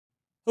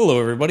Hello,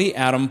 everybody.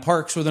 Adam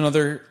Parks with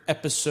another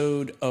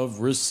episode of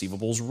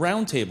Receivables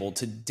Roundtable.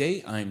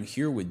 Today, I'm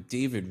here with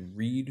David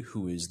Reid,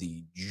 who is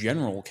the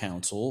General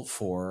Counsel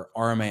for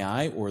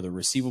RMAI, or the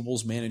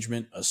Receivables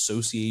Management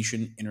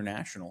Association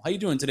International. How you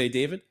doing today,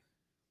 David?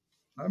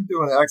 I'm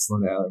doing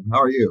excellent, Adam.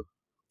 How are you?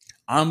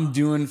 I'm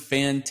doing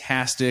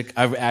fantastic.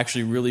 I've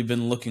actually really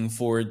been looking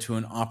forward to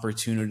an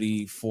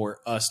opportunity for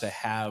us to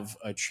have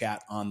a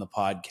chat on the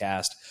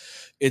podcast.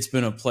 It's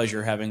been a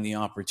pleasure having the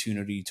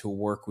opportunity to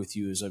work with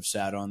you as I've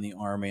sat on the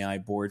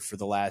RMAI board for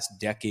the last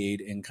decade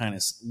and kind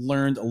of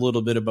learned a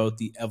little bit about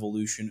the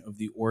evolution of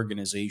the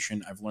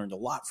organization. I've learned a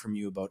lot from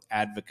you about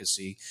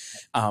advocacy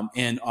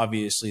and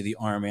obviously the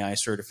RMAI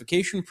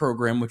certification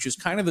program, which is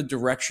kind of the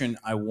direction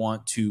I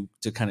want to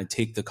kind of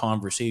take the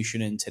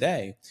conversation in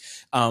today.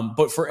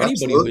 But for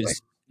anybody who has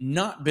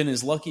not been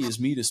as lucky as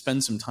me to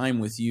spend some time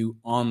with you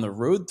on the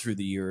road through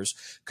the years,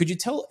 could you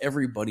tell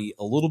everybody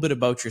a little bit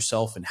about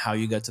yourself and how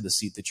you got to the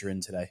seat that you're in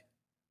today?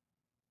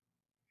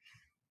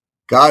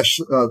 Gosh,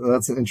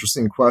 that's an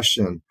interesting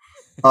question.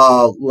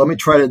 Let me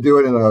try to do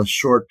it in a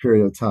short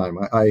period of time.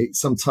 I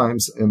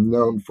sometimes am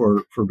known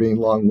for being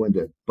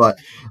long-winded, but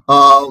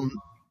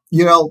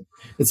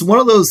it's one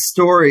of those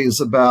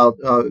stories about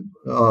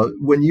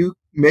when you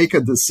make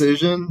a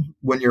decision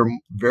when you're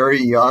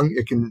very young,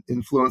 it can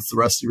influence the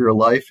rest of your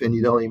life and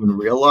you don't even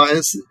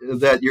realize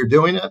that you're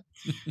doing it.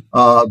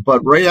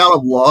 But right out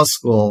of law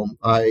school,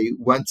 I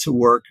went to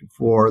work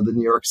for the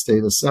New York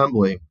State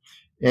Assembly.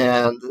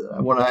 And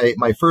when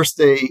my first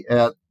day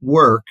at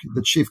work,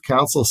 the chief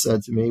counsel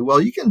said to me,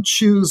 well, you can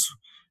choose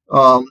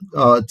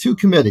two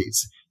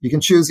committees. You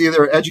can choose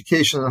either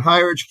education and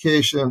higher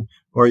education,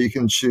 or you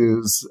can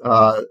choose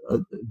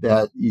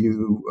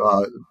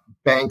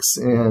banks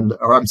and,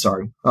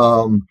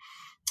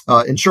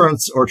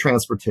 insurance or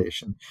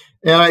transportation.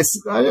 And I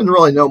didn't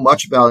really know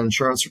much about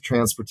insurance or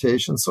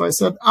transportation. So I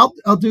said,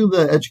 I'll do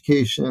the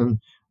education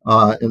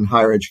and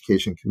higher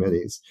education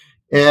committees.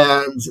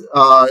 And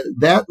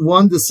that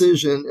one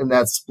decision in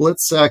that split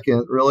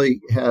second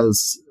really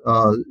has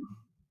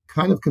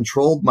kind of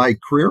controlled my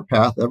career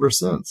path ever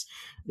since.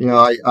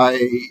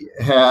 I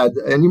had,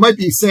 and you might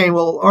be saying,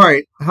 well, all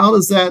right, how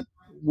does that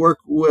work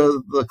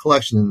with the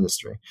collection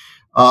industry?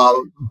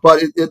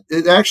 But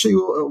it actually,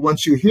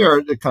 once you hear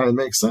it, it kind of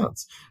makes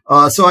sense.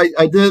 So I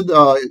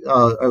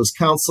was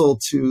counsel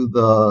to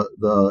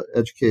the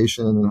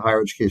Education and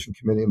Higher Education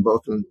Committee in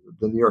both in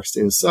the New York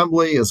State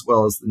Assembly as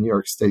well as the New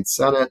York State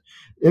Senate.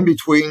 In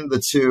between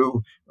the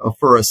two,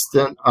 for a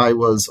stint, I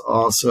was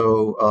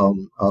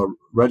also a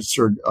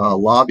registered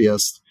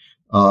lobbyist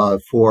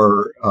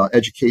for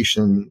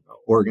education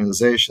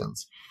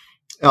organizations.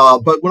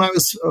 But when I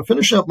was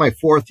finishing up my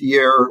fourth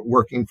year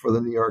working for the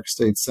New York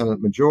State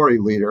Senate Majority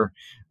Leader,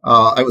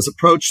 I was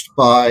approached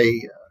by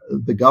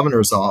the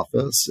governor's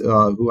office,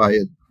 who I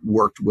had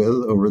worked with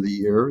over the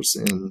years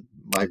in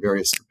my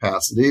various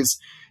capacities.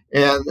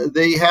 And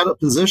they had a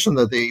position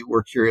that they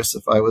were curious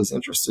if I was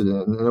interested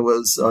in. And it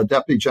was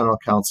Deputy General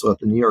Counsel at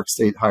the New York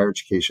State Higher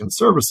Education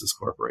Services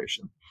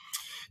Corporation.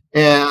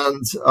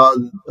 And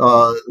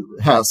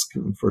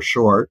HESC for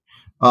short.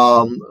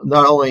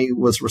 Not only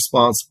was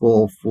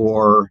responsible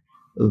for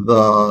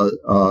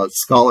the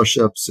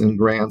scholarships and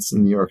grants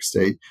in New York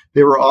State,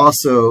 they were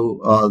also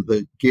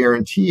the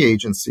guarantee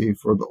agency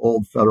for the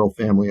old federal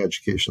family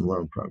education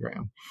loan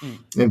program.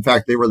 In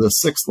fact, they were the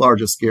sixth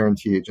largest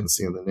guarantee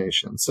agency in the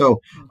nation.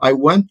 So I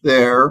went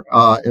there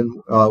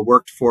and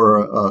worked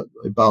for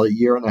about a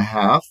year and a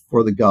half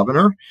for the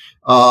governor.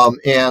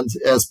 And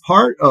as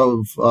part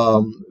of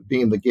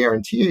being the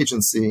guarantee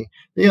agency,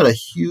 they had a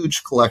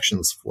huge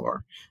collections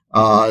floor.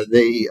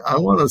 I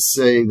want to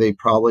say they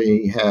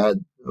probably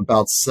had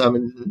about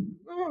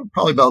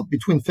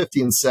between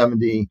 50 and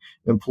 70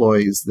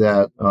 employees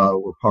that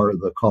were part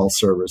of the call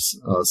service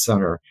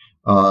center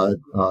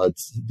to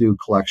do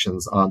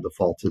collections on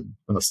defaulted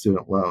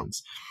student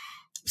loans.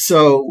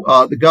 So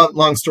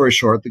long story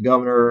short, the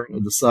governor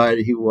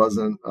decided he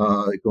wasn't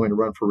going to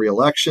run for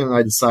re-election.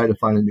 I decided to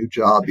find a new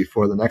job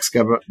before the next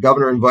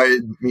governor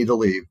invited me to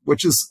leave,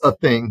 which is a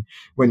thing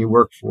when you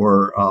work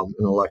for an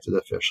elected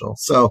official.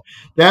 So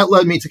that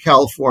led me to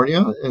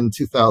California in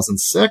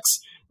 2006.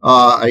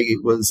 I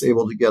was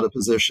able to get a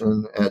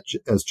position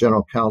as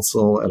general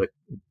counsel at a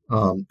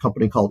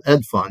company called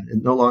EdFund.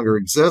 It no longer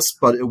exists,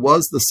 but it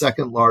was the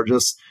second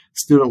largest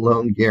student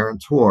loan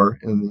guarantor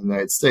in the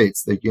United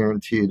States. They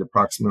guaranteed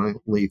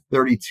approximately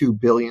 $32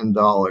 billion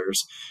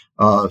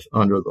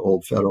under the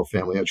old federal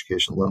family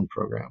education loan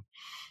program.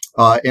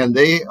 And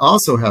they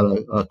also had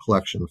a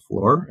collection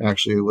floor.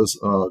 Actually, it was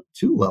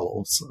 2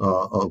 levels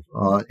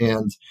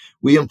and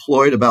we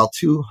employed about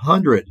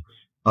 200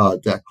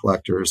 debt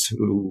collectors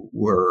who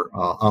were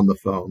on the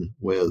phone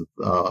with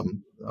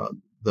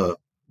the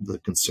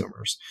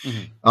consumers.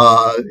 Mm-hmm.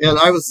 And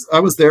I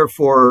was there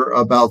for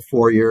about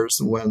 4 years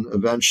when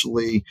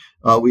eventually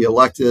we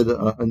elected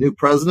a new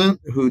president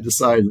who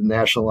decided to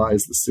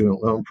nationalize the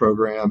student loan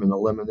program and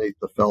eliminate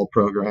the FEL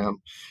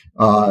program.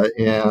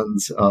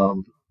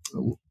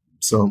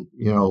 So,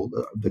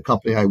 the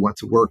company I went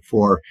to work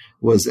for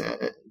was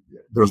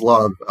there's a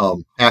lot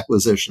of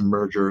acquisition,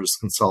 mergers,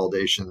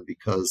 consolidation,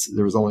 because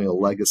there was only a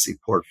legacy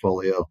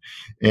portfolio,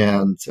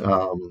 and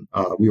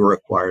we were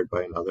acquired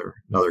by another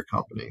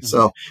company. Mm-hmm.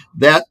 So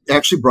that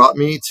actually brought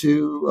me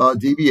to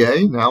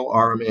DBA, now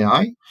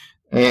RMAI,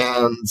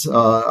 and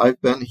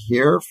I've been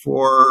here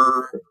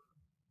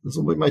this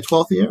will be my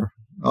 12th year.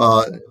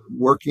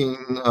 Working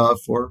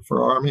for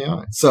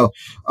RMAI. So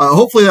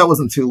hopefully that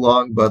wasn't too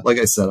long, but like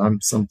I said,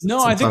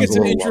 No, I think it's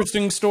an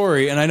interesting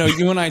story. And I know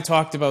you and I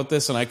talked about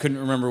this, and I couldn't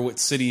remember what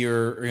city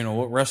or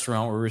what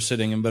restaurant we were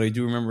sitting in, but I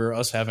do remember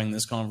us having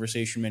this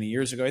conversation many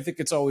years ago. I think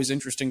it's always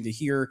interesting to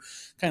hear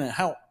kind of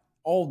how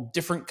all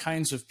different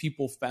kinds of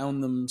people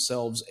found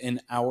themselves in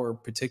our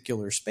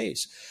particular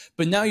space.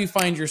 But now you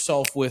find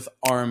yourself with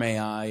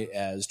RMAI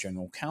as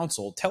general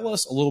counsel. Tell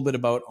us a little bit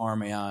about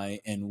RMAI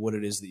and what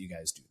it is that you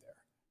guys do there.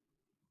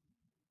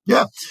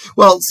 Yeah.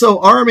 Well, so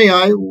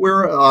RMAI,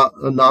 we're a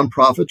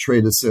nonprofit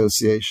trade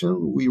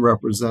association. We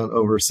represent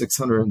over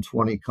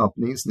 620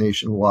 companies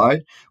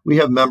nationwide. We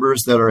have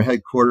members that are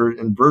headquartered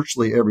in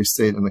virtually every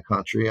state in the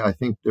country. I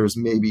think there's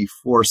maybe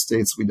 4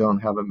 states we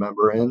don't have a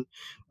member in.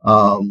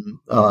 2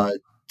 of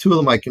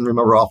them I can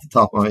remember off the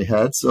top of my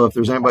head. So if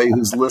there's anybody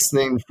who's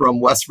listening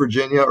from West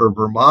Virginia or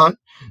Vermont,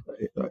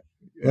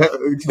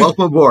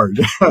 welcome aboard.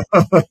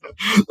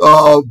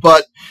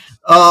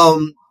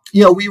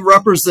 We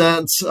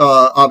represent,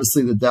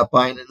 obviously, the debt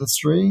buying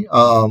industry.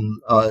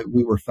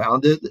 We were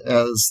founded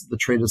as the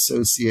trade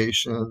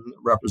association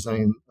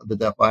representing the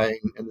debt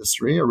buying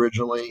industry.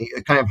 Originally,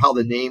 kind of how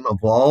the name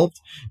evolved.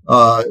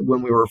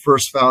 When we were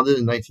first founded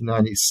in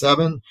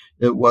 1997,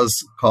 it was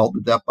called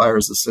the Debt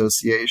Buyers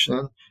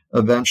Association.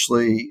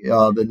 Eventually,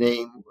 the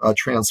name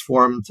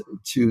transformed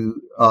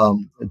to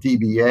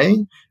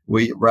DBA.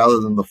 Rather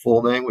than the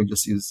full name, we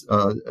just use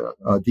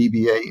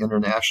DBA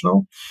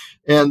International.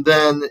 And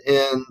then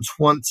in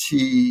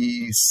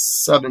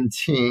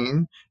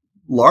 2017,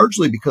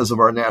 largely because of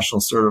our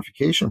national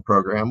certification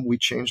program, we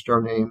changed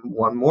our name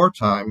one more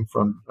time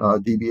from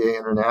DBA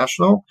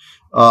International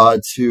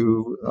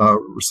to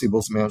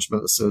Receivables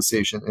Management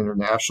Association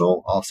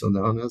International, also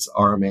known as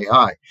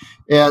RMAI.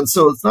 And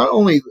so it's not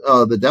only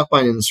the debt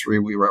buying industry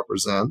we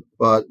represent,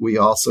 but we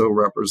also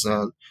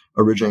represent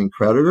originating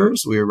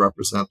creditors. We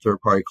represent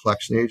third-party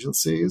collection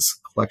agencies,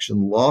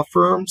 collection law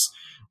firms,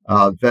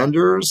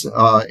 vendors,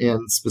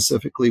 and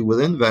specifically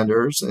within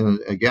vendors,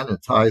 and again,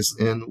 it ties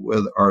in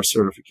with our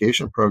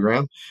certification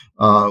program.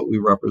 We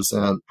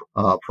represent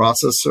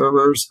process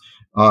servers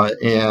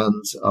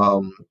and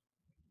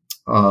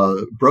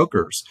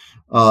brokers.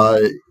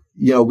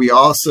 We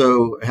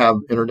also have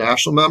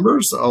international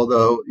members,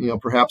 although,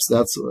 perhaps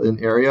that's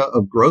an area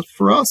of growth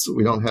for us.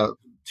 We don't have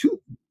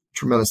too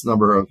tremendous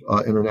number of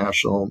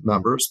international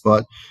members,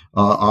 but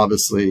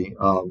obviously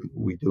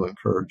we do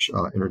encourage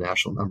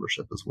international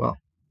membership as well.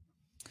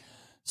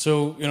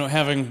 So,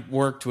 having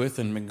worked with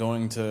and been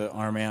going to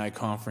RMAI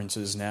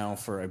conferences now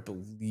for, I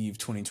believe,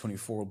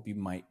 2024 will be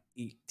my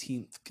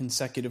 18th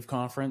consecutive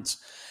conference.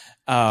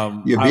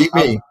 You beat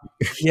me.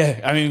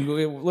 I mean,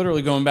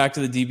 literally going back to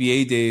the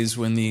DBA days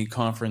when the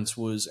conference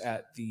was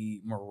at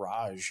the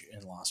Mirage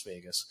in Las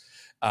Vegas.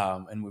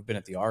 And we've been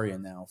at the ARIA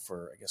now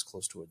for, I guess,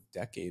 close to a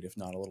decade, if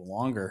not a little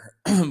longer.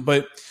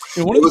 But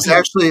it was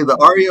actually the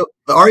ARIA.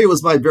 The ARIA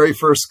was my very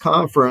first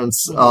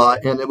conference,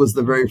 and it was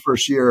the very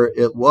first year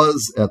it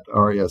was at the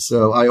ARIA.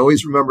 So I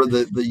always remember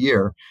the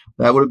year.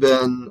 That would have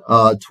been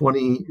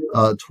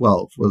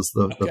 2012 was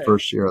the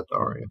first year at the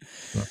ARIA.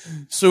 Yeah.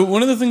 So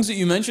one of the things that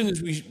you mentioned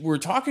as we were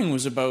talking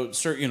was about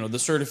the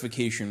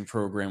certification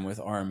program with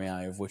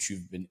RMAI, of which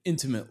you've been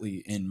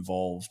intimately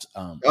involved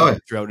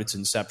throughout its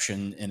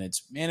inception and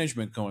its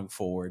management going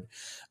forward.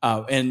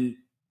 And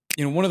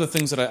one of the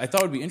things that I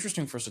thought would be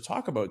interesting for us to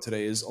talk about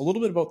today is a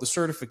little bit about the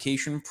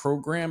certification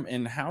program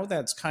and how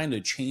that's kind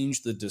of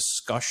changed the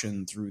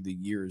discussion through the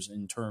years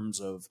in terms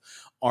of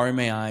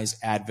RMAI's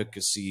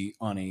advocacy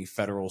on a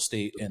federal,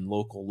 state, and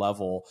local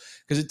level.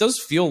 Because it does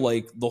feel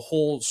like the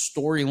whole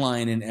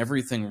storyline and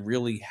everything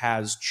really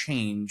has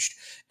changed.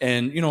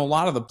 And, a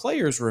lot of the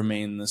players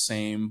remain the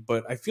same,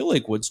 but I feel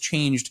like what's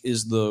changed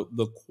is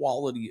the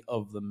quality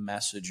of the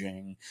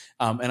messaging.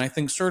 And I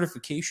think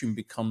certification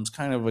becomes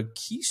kind of a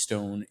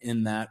keystone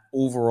in that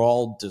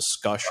overall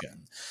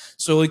discussion.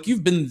 So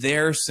you've been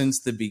there since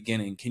the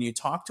beginning. Can you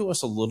talk to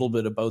us a little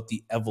bit about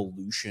the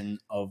evolution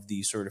of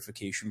the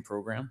certification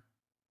program?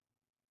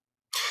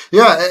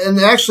 Yeah, and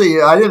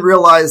actually, I didn't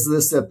realize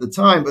this at the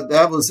time, but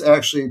that was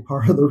actually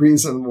part of the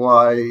reason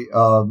why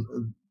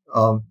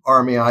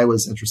RMAI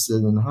was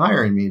interested in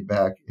hiring me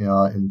back in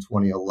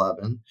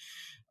 2011.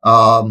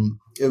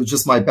 It was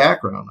just my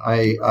background.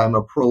 I'm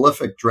a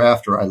prolific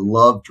drafter. I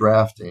love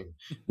drafting,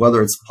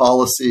 whether it's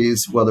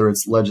policies, whether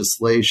it's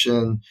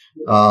legislation.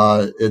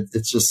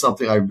 It's just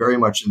something I very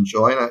much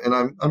enjoy, and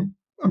I'm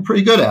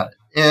pretty good at it.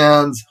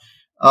 And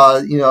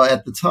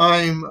at the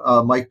time,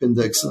 Mike Ben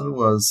Dixon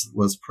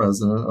was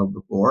president of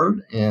the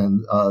board,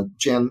 and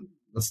Jan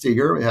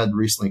Steger had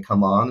recently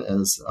come on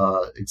as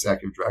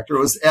executive director. It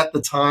was at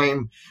the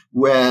time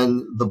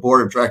when the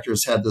board of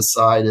directors had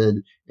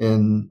decided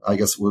in, I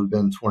guess it would have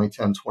been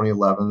 2010,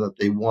 2011, that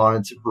they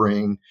wanted to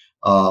bring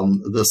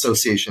the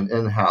association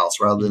in-house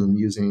rather than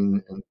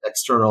using an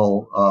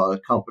external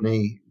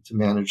company to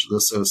manage the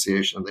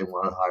association. They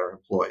want to hire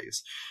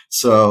employees.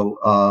 So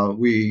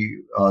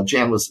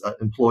Jan was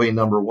employee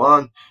number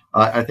one.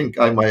 I think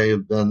I might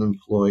have been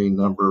employee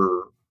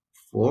number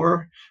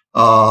 4.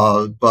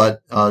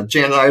 But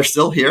Jan and I are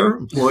still here.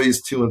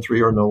 Employees 2 and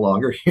 3 are no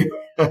longer here.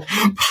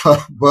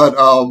 but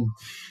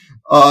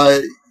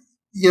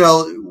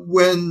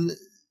when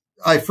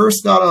I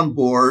first got on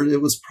board,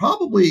 it was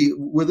probably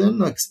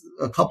within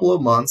a couple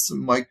of months.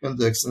 Mike Van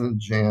Dixon and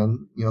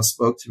Jan,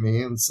 spoke to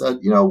me and said,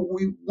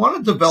 we want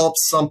to develop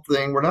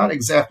something. We're not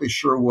exactly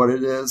sure what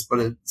it is, but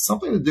it's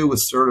something to do with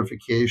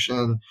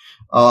certification.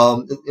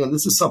 And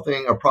this is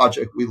a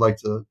project we'd like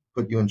to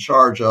put you in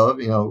charge of.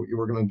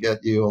 We're going to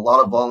get you a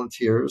lot of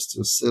volunteers to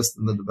assist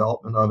in the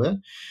development of it.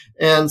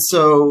 And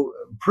so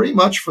pretty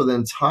much for the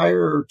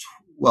entire,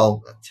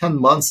 10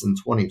 months in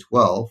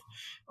 2012,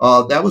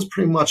 that was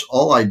pretty much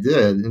all I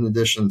did in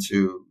addition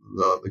to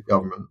the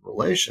government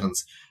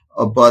relations.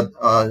 But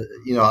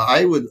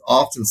I would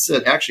often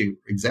sit actually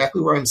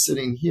exactly where I'm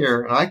sitting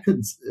here. And I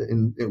could,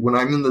 when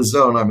I'm in the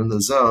zone, I'm in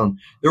the zone.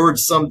 There were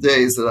some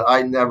days that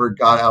I never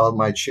got out of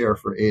my chair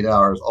for 8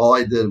 hours. All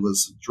I did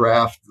was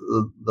draft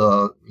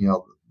the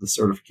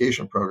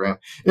certification program.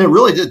 And it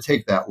really did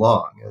take that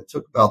long. It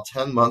took about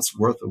 10 months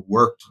worth of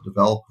work to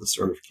develop the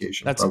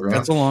certification program.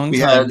 That's a long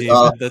time,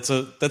 David.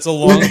 That's a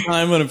long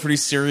time and a pretty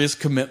serious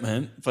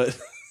commitment, but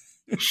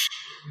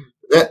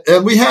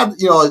and we had,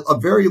 a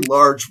very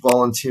large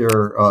volunteer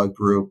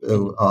group.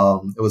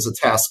 It was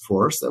a task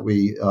force that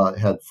we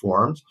had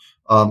formed.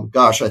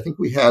 I think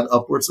we had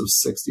upwards of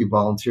 60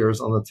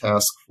 volunteers on the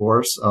task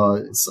force.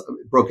 It's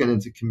broken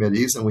into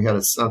committees, and we had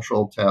a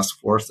central task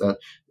force that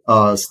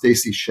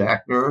Stacy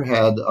Shackner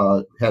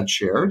had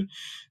chaired.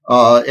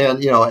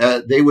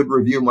 And they would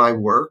review my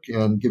work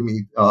and give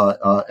me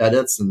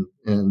edits and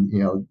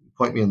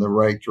point me in the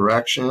right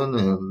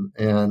direction.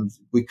 And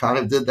we kind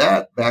of did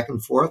that back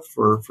and forth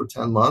for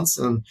 10 months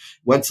and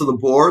went to the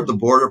board. The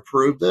board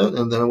approved it.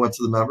 And then it went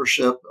to the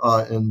membership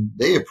and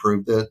they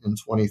approved it in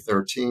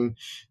 2013.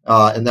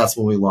 And that's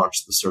when we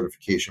launched the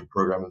certification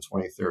program in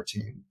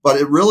 2013. But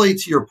it really,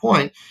 to your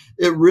point,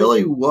 it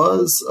really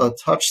was a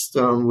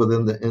touchstone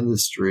within the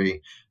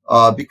industry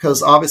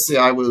because obviously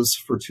I was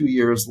for 2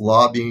 years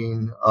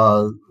lobbying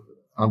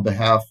on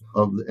behalf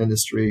of the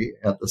industry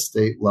at the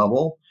state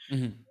level.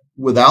 Mm-hmm.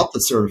 Without the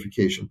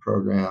certification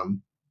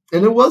program.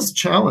 And it was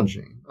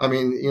challenging. I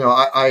mean,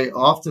 I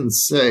often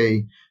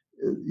say,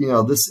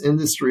 this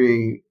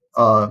industry,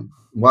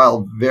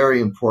 while very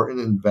important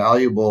and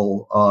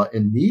valuable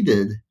and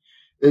needed,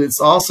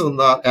 it's also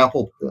not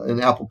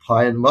an apple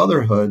pie and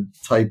motherhood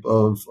type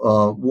of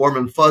warm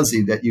and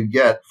fuzzy that you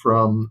get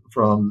from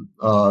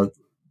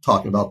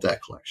talking about debt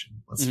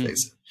collection, let's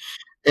face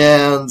it.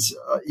 And,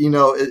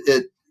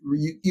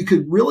 you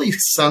could really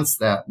sense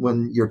that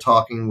when you're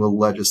talking with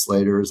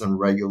legislators and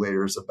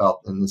regulators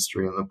about the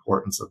industry and the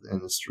importance of the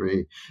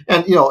industry.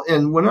 And,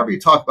 and whenever you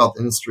talk about the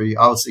industry,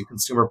 obviously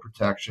consumer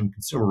protection,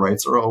 consumer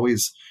rights are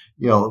always,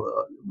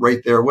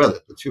 right there with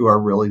it. The two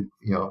are really,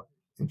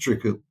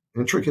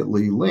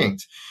 intricately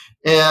linked.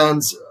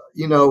 And,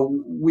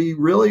 we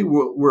really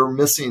were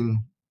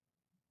missing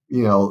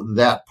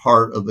that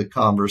part of the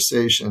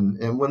conversation.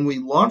 And when we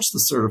launched the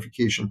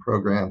certification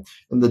program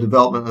and the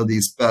development of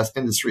these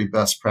industry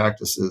best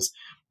practices,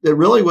 it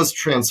really was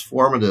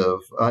transformative.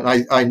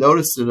 And I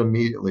noticed it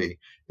immediately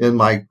in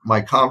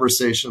my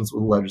conversations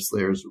with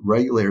legislators,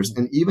 regulators,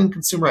 and even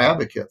consumer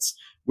advocates,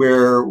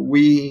 where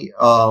we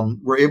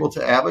were able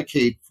to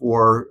advocate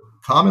for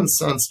common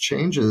sense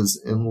changes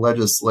in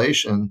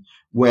legislation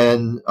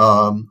when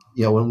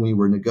we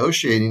were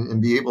negotiating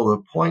and be able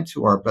to point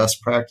to our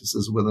best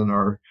practices within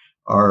our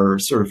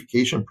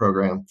certification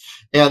program.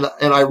 And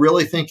I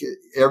really think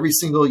every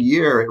single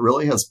year it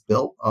really has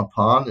built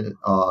upon it,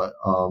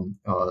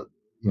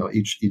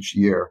 each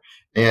year.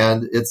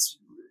 And it's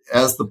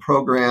as the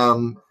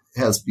program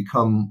has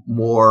become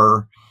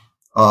more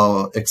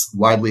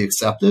widely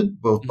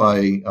accepted, both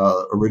by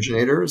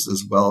originators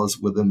as well as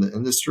within the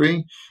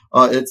industry.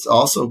 It's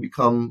also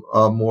become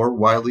more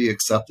widely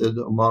accepted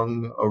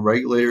among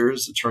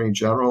regulators, attorney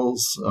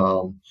generals,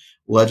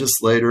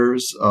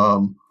 legislators.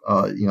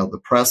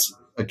 The press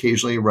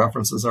occasionally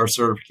references our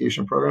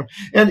certification program,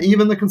 and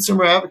even the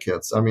consumer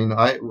advocates. I mean,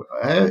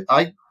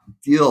 I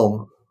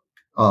deal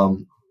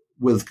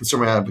with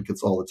consumer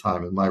advocates all the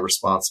time in my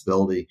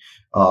responsibility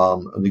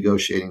of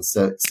negotiating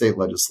state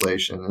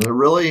legislation. And it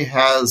really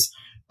has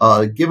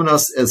given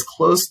us as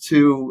close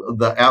to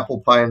the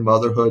apple pie and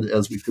motherhood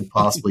as we could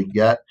possibly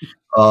get.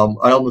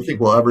 I don't think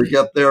we'll ever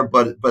get there,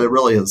 but it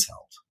really has helped.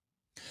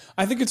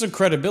 I think it's a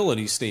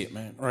credibility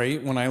statement,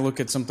 right? When I look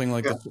at something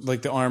like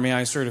the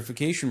RMAI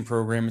certification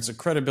program, it's a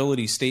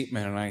credibility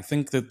statement. And I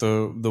think that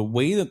the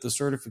way that the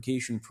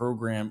certification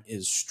program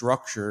is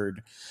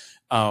structured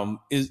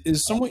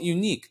is somewhat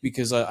unique,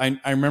 because I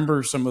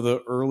remember some of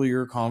the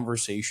earlier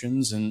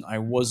conversations, and I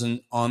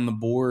wasn't on the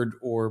board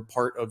or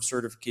part of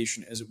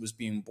certification as it was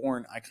being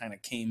born. I kind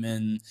of came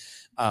in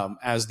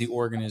as the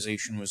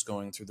organization was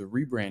going through the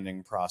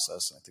rebranding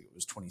process. I think it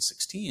was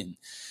 2016.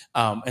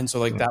 And so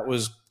like that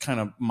was kind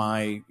of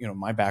my,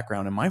 my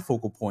background and my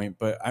focal point.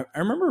 But I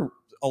remember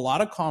a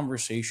lot of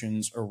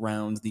conversations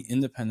around the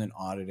independent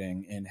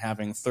auditing and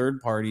having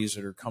third parties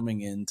that are coming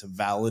in to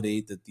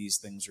validate that these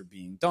things are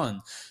being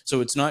done.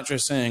 So it's not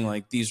just saying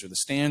like, these are the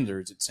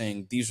standards, it's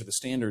saying these are the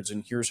standards,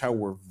 and here's how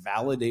we're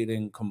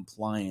validating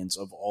compliance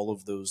of all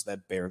of those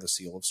that bear the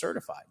seal of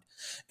certified.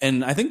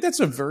 And I think that's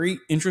a very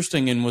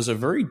interesting and was a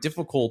very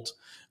difficult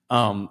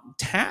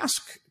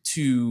task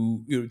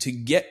to to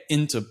get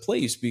into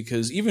place,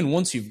 because even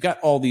once you've got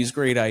all these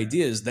great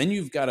ideas, then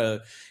you've got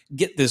to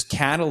get this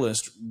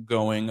catalyst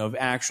going of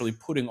actually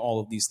putting all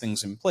of these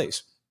things in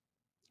place.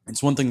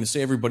 It's one thing to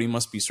say everybody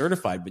must be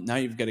certified, but now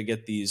you've got to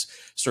get these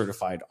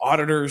certified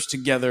auditors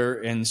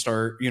together and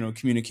start,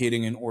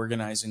 communicating and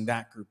organizing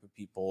that group of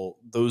people,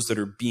 those that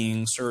are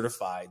being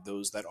certified,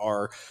 those that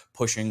are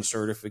pushing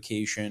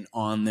certification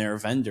on their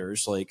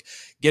vendors, like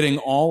getting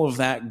all of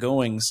that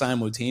going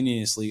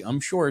simultaneously. I'm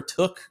sure it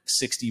took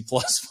 60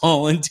 plus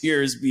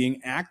volunteers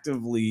being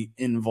actively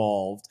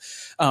involved,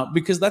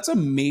 because that's a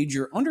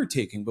major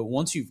undertaking. But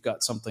once you've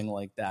got something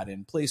like that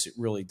in place, it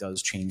really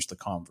does change the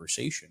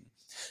conversation.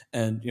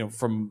 And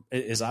from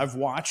as I've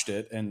watched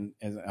it, and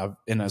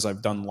as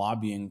I've done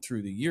lobbying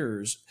through the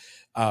years,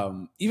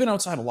 even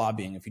outside of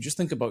lobbying, if you just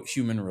think about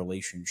human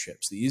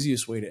relationships, the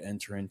easiest way to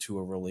enter into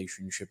a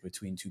relationship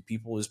between two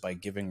people is by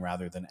giving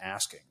rather than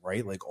asking,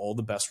 right? Like all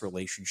the best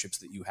relationships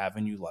that you have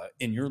in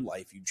your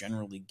life, you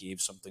generally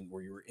gave something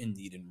where you were in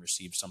need and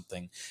received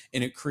something,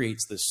 and it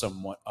creates this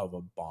somewhat of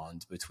a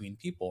bond between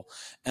people.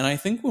 And I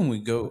think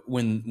when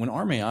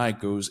RMAI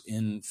goes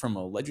in from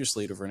a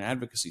legislative or an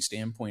advocacy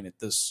standpoint at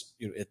this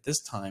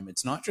time,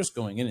 it's not just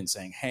going in and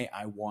saying, hey,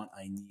 I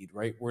need,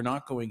 right? We're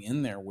not going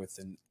in there with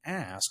an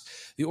ask.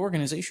 The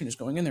organization is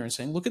going in there and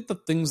saying, look at the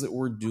things that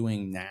we're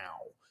doing now,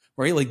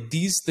 right? Like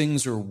these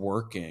things are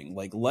working.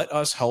 Like, let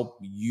us help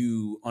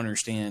you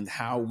understand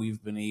how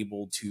we've been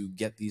able to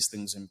get these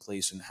things in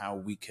place and how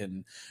we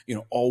can,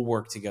 all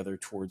work together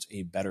towards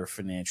a better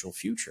financial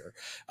future.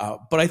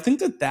 But I think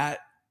that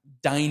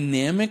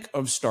dynamic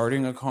of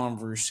starting a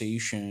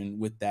conversation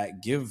with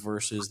that give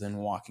versus then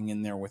walking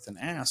in there with an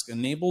ask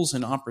enables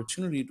an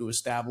opportunity to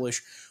establish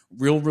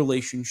real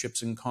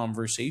relationships and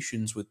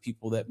conversations with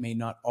people that may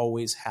not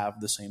always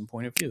have the same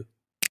point of view.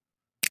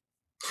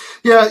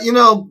 Yeah,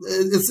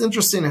 it's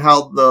interesting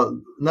how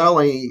not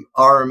only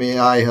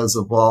RMAI has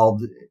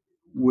evolved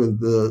with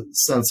the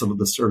sense of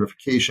the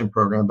certification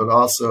program, but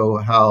also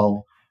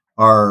how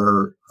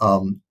our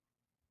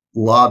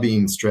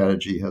lobbying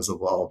strategy has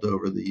evolved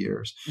over the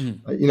years.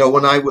 Mm-hmm.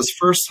 When I was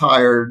first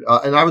hired,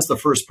 and I was the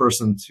first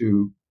person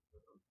to,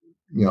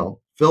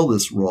 fill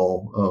this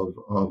role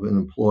of an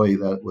employee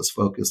that was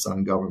focused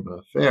on government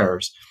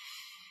affairs.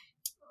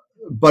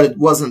 But it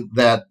wasn't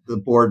that the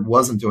board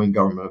wasn't doing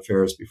government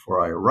affairs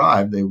before I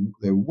arrived.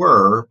 They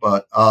were,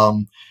 but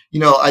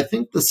I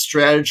think the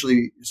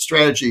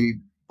strategy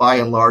by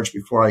and large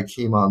before I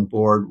came on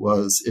board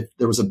was, if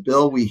there was a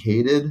bill we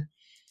hated,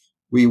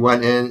 we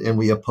went in and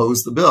we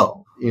opposed the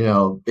bill,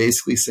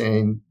 basically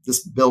saying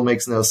this bill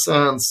makes no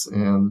sense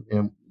and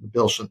the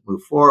bill shouldn't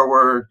move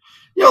forward.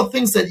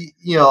 Things that,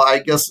 I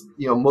guess,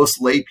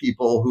 most lay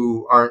people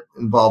who aren't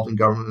involved in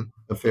government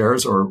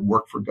affairs or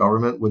work for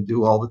government would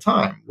do all the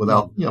time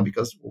without,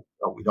 because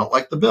we don't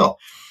like the bill.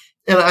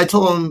 And I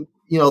told them,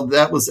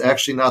 that was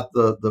actually not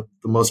the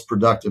most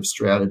productive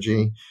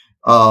strategy.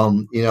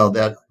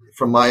 That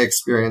from my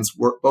experience,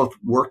 both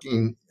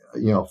working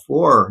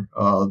for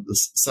the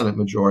Senate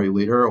Majority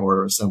Leader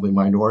or Assembly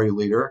Minority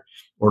Leader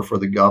or for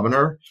the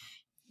governor,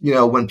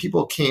 when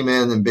people came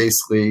in and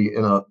basically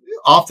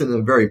often in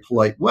a very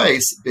polite way,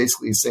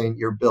 basically saying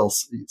your bill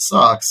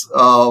sucks,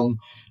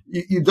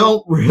 you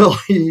don't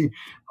really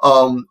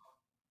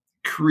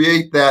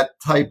create that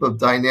type of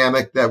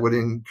dynamic that would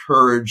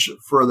encourage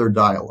further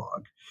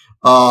dialogue.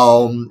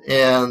 So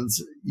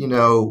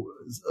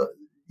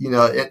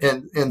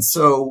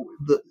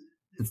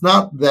it's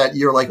not that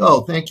you're like,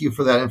 oh, thank you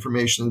for that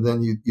information, and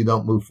then you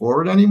don't move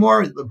forward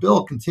anymore. The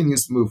bill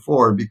continues to move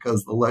forward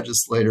because the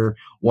legislator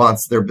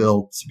wants their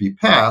bill to be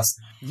passed.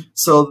 Mm-hmm.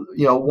 So,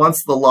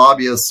 once the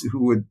lobbyists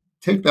who would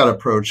take that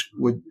approach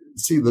would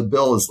see the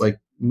bill as like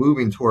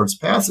moving towards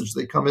passage,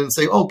 they come in and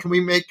say, oh, can we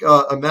make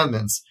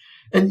amendments?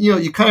 And,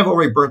 you kind of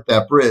already burnt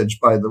that bridge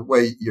by the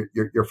way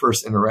your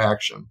first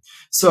interaction.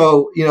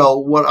 So,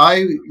 what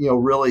I,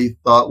 really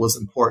thought was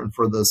important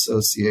for the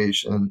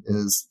association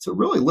is to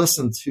really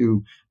listen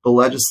to the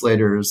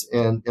legislators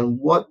and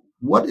what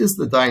is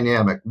the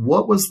dynamic?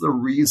 What was the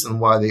reason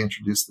why they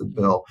introduced the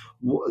bill?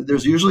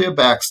 There's usually a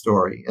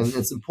backstory, and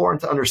it's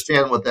important to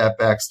understand what that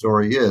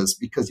backstory is,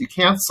 because you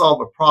can't solve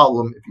a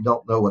problem if you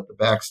don't know what the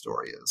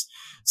backstory is.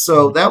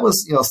 So that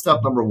was,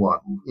 step number one.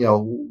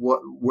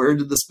 Where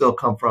did this bill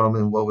come from,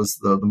 and what was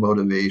the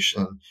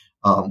motivation?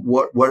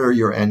 What are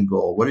your end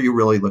goal? What are you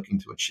really looking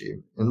to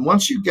achieve? And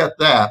once you get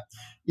that,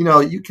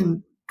 you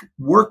can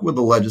work with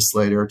the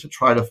legislator to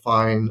try to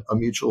find a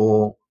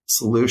mutual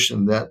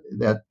solution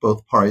that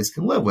both parties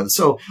can live with.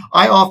 So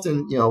I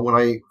often, when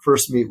I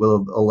first meet with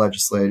a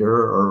legislator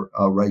or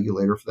a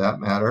regulator for that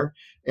matter,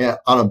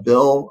 on a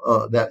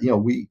bill that,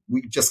 we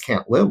just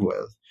can't live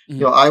with,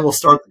 I will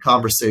start the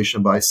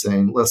conversation by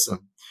saying, listen,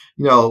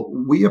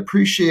 we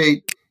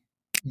appreciate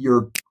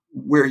your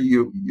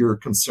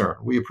concern.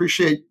 We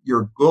appreciate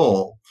your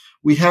goal.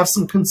 We have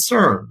some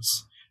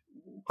concerns.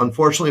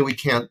 Unfortunately, we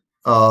can't.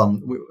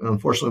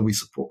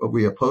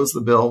 We oppose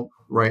the bill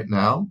right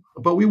now,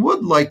 but we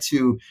would like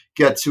to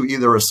get to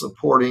either a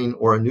supporting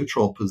or a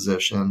neutral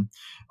position.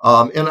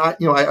 And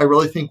I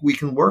really think we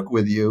can work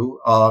with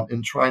you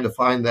in trying to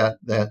find that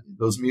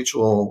those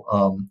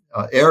mutual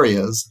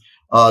areas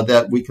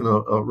that we can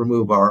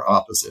remove our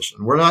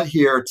opposition. We're not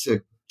here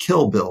to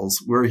kill bills.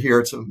 We're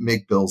here to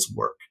make bills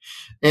work.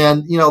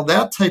 And,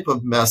 that type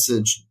of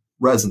message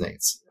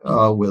resonates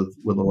with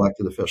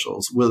elected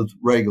officials, with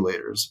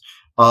regulators.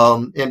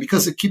 And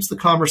because it keeps the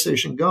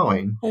conversation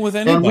going. Well, with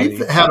anybody. And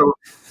we've had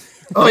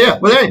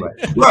with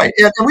anybody. Right.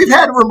 And we've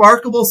had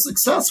remarkable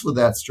success with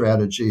that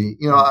strategy.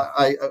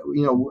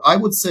 I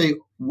would say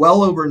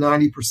well over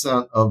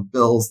 90% of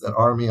bills that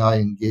RMAI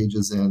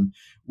engages in,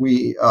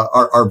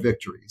 are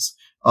victories.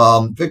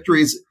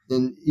 Victories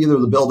in either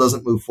the bill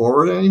doesn't move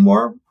forward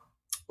anymore,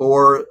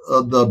 or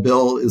the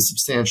bill is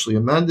substantially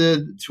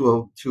amended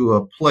to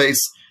a place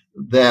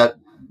that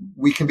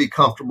we can be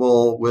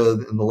comfortable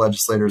with, and the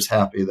legislator is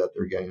happy that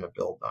they're getting a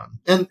bill done.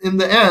 And in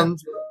the end,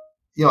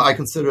 I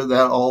consider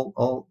that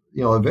all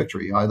a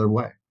victory either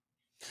way.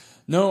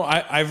 No,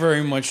 I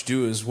very much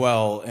do as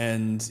well.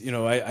 And,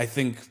 I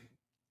think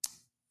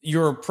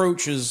your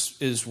approach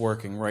is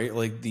working, right?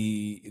 Like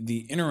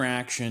the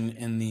interaction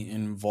and the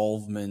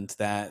involvement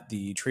that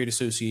the trade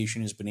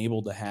association has been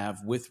able to have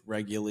with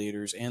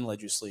regulators and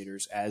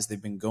legislators as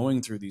they've been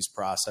going through these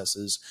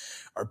processes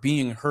are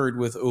being heard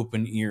with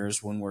open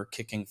ears when we're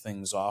kicking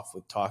things off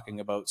with talking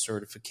about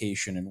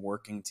certification and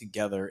working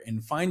together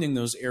and finding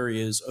those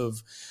areas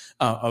of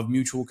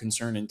mutual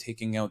concern and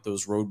taking out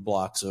those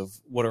roadblocks of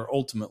what are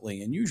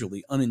ultimately and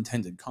usually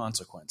unintended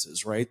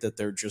consequences, right? That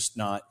they're just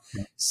not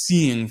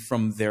seeing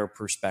from their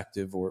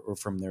perspective or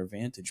from their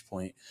vantage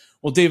point.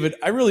 Well, David,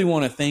 I really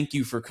want to thank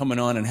you for coming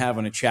on and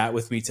having a chat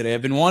with me today.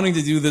 I've been wanting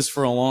to do this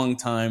for a long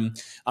time.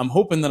 I'm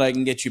hoping that I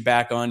can get you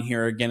back on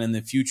here again in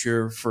the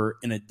future for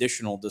an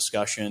additional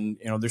discussion.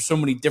 There's so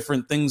many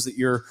different things that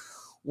you're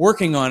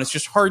working on. It's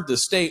just hard to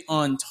stay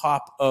on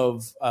top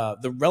of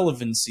the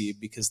relevancy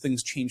because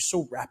things change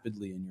so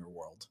rapidly in your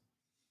world.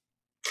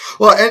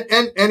 Well,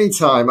 and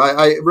anytime.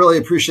 I really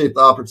appreciate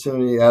the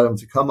opportunity, Adam,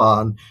 to come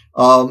on.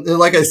 And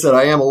like I said,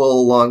 I am a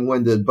little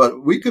long-winded,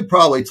 but we could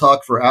probably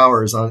talk for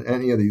hours on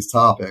any of these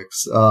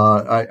topics.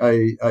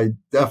 I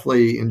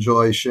definitely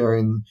enjoy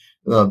sharing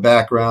the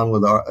background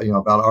with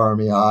about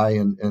RMAI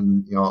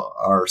and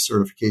our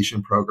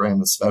certification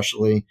program,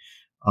 especially.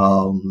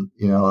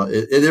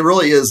 It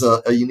really is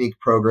a unique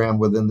program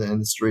within the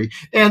industry,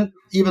 and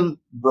even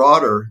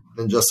broader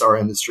than just our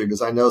industry,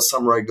 because I know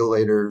some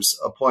regulators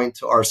point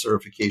to our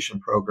certification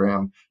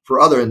program for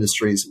other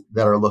industries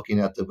that are looking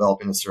at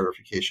developing a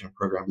certification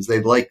program, because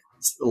they like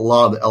a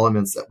lot of the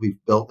elements that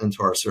we've built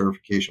into our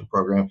certification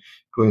program,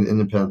 including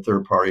independent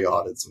third-party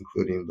audits,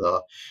 including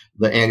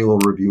the annual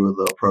review of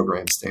the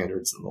program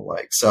standards and the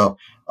like. So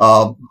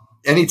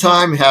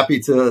anytime, happy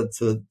to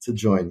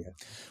join you.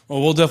 Well,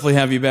 we'll definitely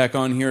have you back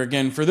on here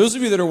again. For those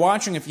of you that are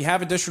watching, if you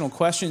have additional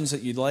questions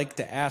that you'd like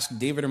to ask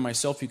David or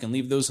myself, you can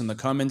leave those in the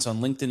comments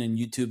on LinkedIn and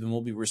YouTube, and we'll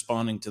be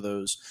responding to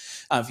those.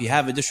 If you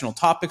have additional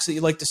topics that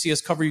you'd like to see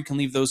us cover, you can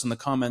leave those in the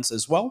comments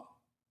as well.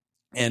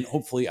 And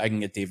hopefully I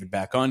can get David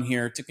back on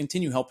here to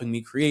continue helping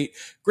me create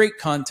great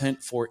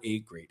content for a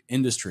great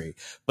industry.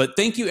 But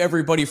thank you,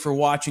 everybody, for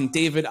watching.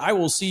 David, I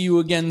will see you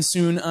again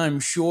soon, I'm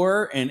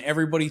sure. And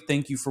everybody,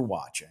 thank you for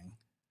watching.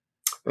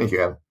 Thank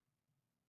you, Adam.